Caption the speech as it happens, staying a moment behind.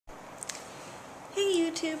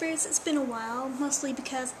YouTubers. It's been a while, mostly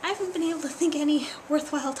because I haven't been able to think any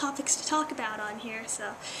worthwhile topics to talk about on here,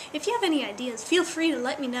 so if you have any ideas, feel free to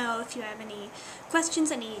let me know. If you have any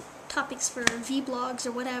questions, any topics for vlogs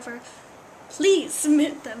or whatever, please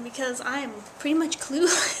submit them, because I am pretty much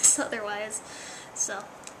clueless otherwise. So,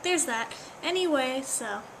 there's that. Anyway,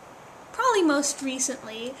 so, probably most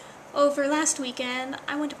recently, over last weekend,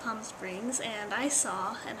 I went to Palm Springs, and I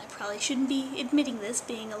saw, and I probably shouldn't be admitting this,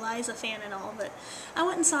 being a Liza fan and all, but I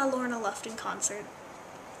went and saw Lorna Luft in concert.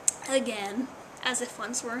 Again, as if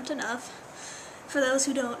once weren't enough. For those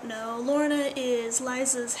who don't know, Lorna is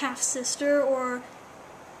Liza's half-sister, or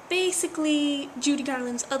basically Judy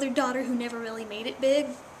Garland's other daughter who never really made it big.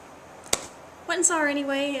 Went and saw her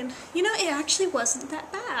anyway, and, you know, it actually wasn't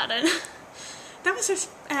that bad, and that was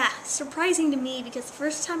surprising to me, because the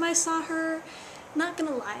first time I saw her, not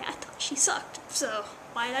gonna lie, I thought she sucked. So,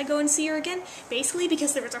 why did I go and see her again? Basically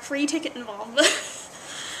because there was a free ticket involved.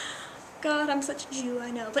 God, I'm such a Jew, I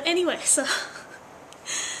know. But anyway, so,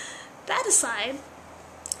 that aside,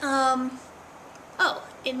 oh,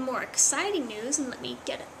 in more exciting news, and let me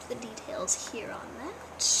get the details here on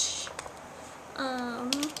that,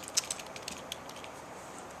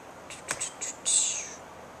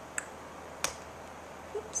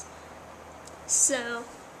 so,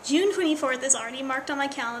 June 24th is already marked on my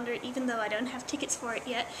calendar, even though I don't have tickets for it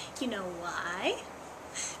yet. You know why?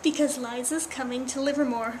 Because Liza's coming to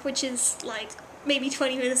Livermore, which is, like, maybe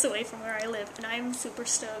 20 minutes away from where I live, and I'm super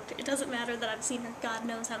stoked. It doesn't matter that I've seen her God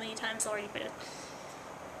knows how many times already, but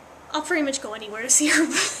I'll pretty much go anywhere to see her.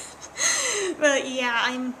 But yeah,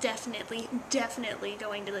 I'm definitely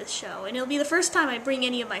going to this show, and it'll be the first time I bring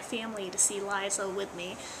any of my family to see Liza with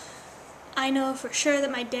me. I know for sure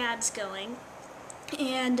that my dad's going,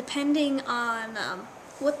 and depending on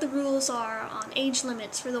what the rules are on age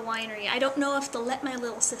limits for the winery, I don't know if they'll let my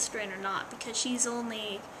little sister in or not, because she's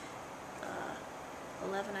only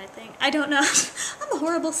 11, I think. I don't know. I'm a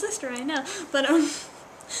horrible sister, I know, but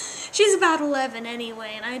she's about 11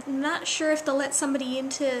 anyway, and I'm not sure if they'll let somebody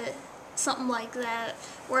into something like that,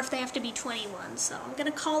 or if they have to be 21, so I'm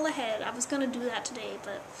gonna call ahead. I was gonna do that today,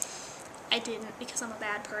 but I didn't, because I'm a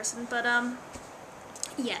bad person. But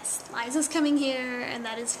yes, Liza's coming here, and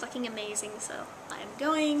that is fucking amazing, so I'm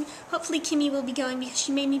going. Hopefully Kimmy will be going, because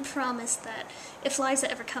she made me promise that if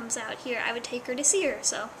Liza ever comes out here, I would take her to see her,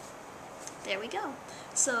 so there we go.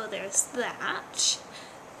 So there's that.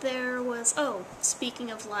 There was, oh,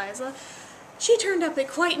 speaking of Liza, she turned up at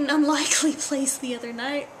quite an unlikely place the other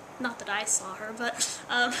night. Not that I saw her, but,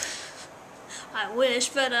 I wish,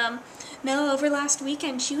 but, no, over last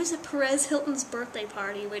weekend, she was at Perez Hilton's birthday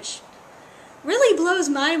party, which really blows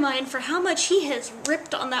my mind for how much he has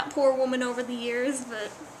ripped on that poor woman over the years,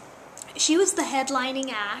 but she was the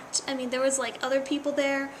headlining act. I mean, there was, like, other people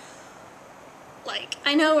there. Like,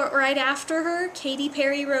 I know right after her, Katy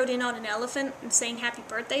Perry rode in on an elephant and sang happy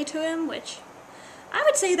birthday to him, which I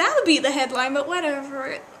would say that would be the headline, but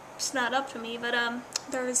whatever. It's not up to me, but,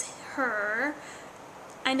 there was her.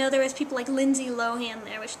 I know there was people like Lindsay Lohan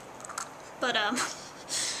there, which, but,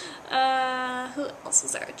 who else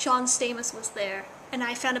was there? John Stamos was there, and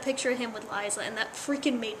I found a picture of him with Liza, and that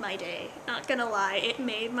freaking made my day. Not gonna lie, it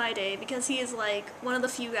made my day, because he is, like, one of the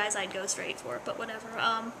few guys I'd go straight for, but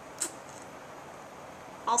whatever.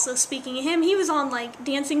 Also, speaking of him, he was on, like,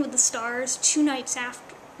 Dancing with the Stars 2 nights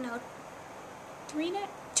after, no, 3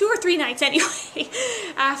 nights? 2 or 3 nights, anyway.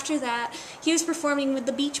 After that, he was performing with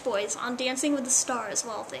the Beach Boys on Dancing with the Stars, of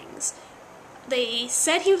all things. They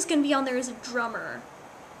said he was going to be on there as a drummer,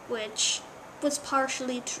 which was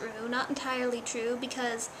partially true, not entirely true,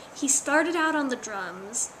 because he started out on the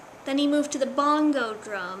drums, then he moved to the bongo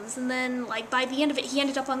drums, and then, like, by the end of it, he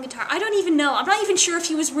ended up on guitar. I don't even know. I'm not even sure if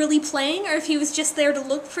he was really playing, or if he was just there to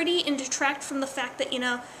look pretty and detract from the fact that, you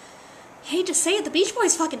know, hate to say it, the Beach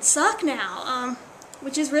Boys fucking suck now,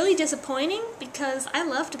 which is really disappointing, because I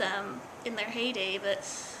loved them in their heyday, but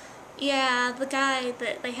yeah, the guy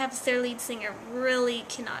that they have as their lead singer really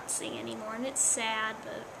cannot sing anymore, and it's sad,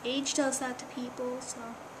 but age does that to people, so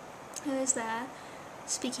there's that.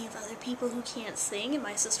 Speaking of other people who can't sing, and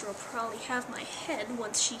my sister will probably have my head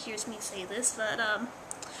once she hears me say this, but,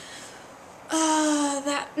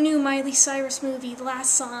 that new Miley Cyrus movie, The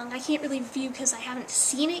Last Song, I can't really review because I haven't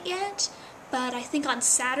seen it yet, but I think on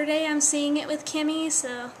Saturday I'm seeing it with Kimmy,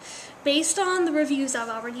 so based on the reviews I've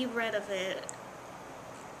already read of it,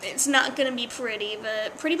 it's not gonna be pretty,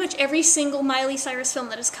 but pretty much every single Miley Cyrus film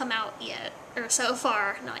that has come out yet, or so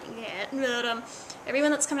far, not yet, but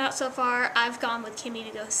everyone that's come out so far, I've gone with Kimmy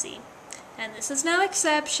to go see. And this is no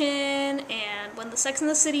exception, and when the Sex and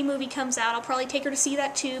the City movie comes out, I'll probably take her to see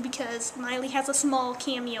that too, because Miley has a small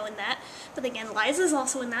cameo in that. But again, Liza's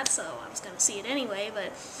also in that, so I was going to see it anyway,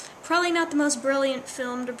 but probably not the most brilliant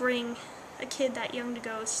film to bring a kid that young to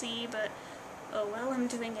go see, but oh well, I'm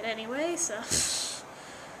doing it anyway, so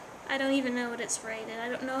I don't even know what it's rated. I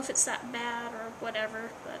don't know if it's that bad or whatever,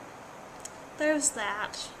 but there's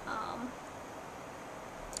that.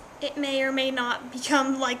 It may or may not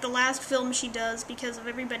become like the last film she does because of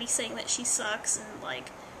everybody saying that she sucks, and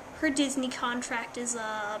like her Disney contract is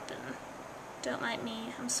up, and don't mind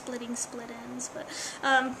me, I'm splitting split ends, but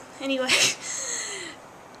anyway,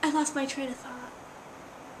 I lost my train of thought.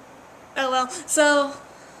 Oh well, so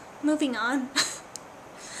moving on.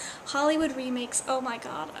 Hollywood remakes, oh my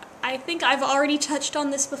god. I think I've already touched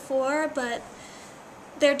on this before, but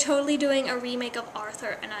they're totally doing a remake of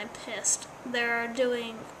Arthur, and I'm pissed. They're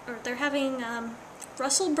having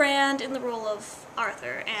Russell Brand in the role of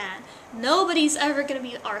Arthur, and nobody's ever gonna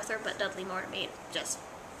be Arthur but Dudley Moore to me. Just,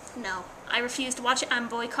 no. I refuse to watch it. I'm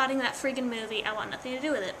boycotting that friggin' movie. I want nothing to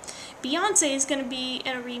do with it. Beyonce is gonna be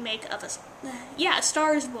in a remake of A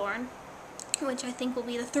Star is Born, which I think will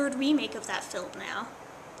be the third remake of that film now,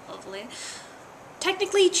 hopefully.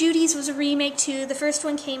 Technically, Judy's was a remake too. The first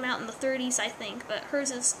one came out in the 30s, I think, but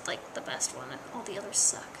hers is like the best one, and all the others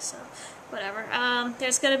suck, so whatever.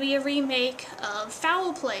 There's gonna be a remake of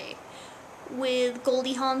Foul Play with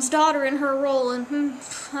Goldie Hawn's daughter in her role, and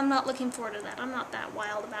I'm not looking forward to that. I'm not that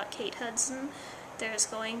wild about Kate Hudson.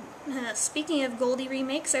 Speaking of Goldie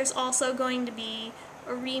remakes, there's also going to be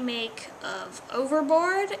a remake of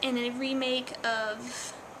Overboard and a remake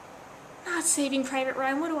of, not Saving Private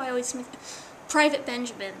Ryan, what do I always make? Private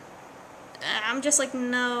Benjamin. I'm just like,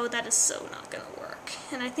 no, that is so not gonna work.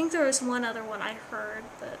 And I think there was one other one I heard,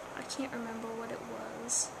 but I can't remember what it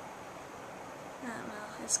was. I don't know,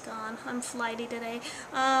 it's gone. I'm flighty today.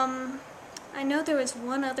 I know there was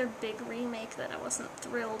one other big remake that I wasn't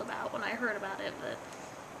thrilled about when I heard about it, but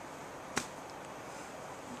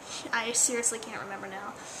I seriously can't remember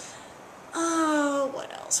now. Oh,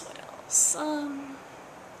 what else? So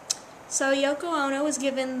Yoko Ono was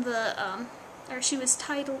given the, or she was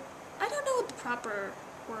titled, I don't know what the proper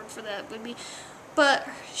word for that would be, but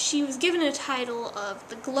she was given a title of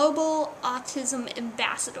the Global Autism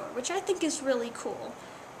Ambassador, which I think is really cool,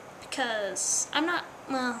 because I'm not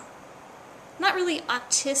really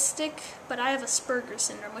autistic, but I have Asperger's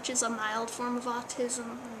syndrome, which is a mild form of autism.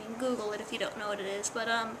 I mean, Google it if you don't know what it is, but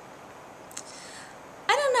I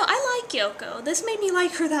don't know, I like Yoko. This made me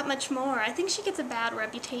like her that much more. I think she gets a bad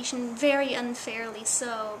reputation, very unfairly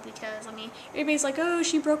so, because, I mean, everybody's like, oh,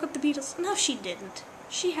 she broke up the Beatles. No, she didn't.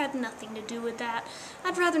 She had nothing to do with that.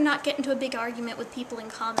 I'd rather not get into a big argument with people in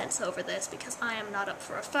comments over this, because I am not up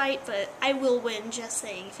for a fight, but I will win, just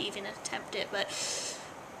saying, if you even attempt it. But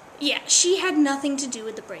yeah, she had nothing to do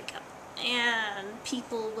with the breakup. And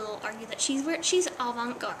people will argue that she's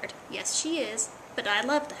avant-garde. Yes, she is, but I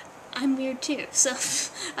love that. I'm weird too, so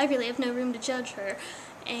I really have no room to judge her.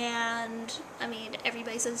 And, I mean,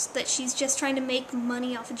 everybody says that she's just trying to make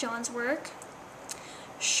money off of John's work.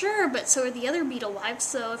 Sure, but so are the other Beatle wives,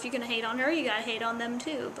 so if you're gonna hate on her, you gotta hate on them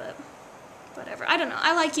too, but whatever. I don't know,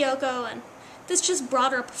 I like Yoko, and this just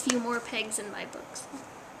brought her up a few more pegs in my books.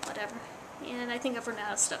 Whatever. And I think I've run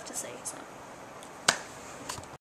out of stuff to say, so.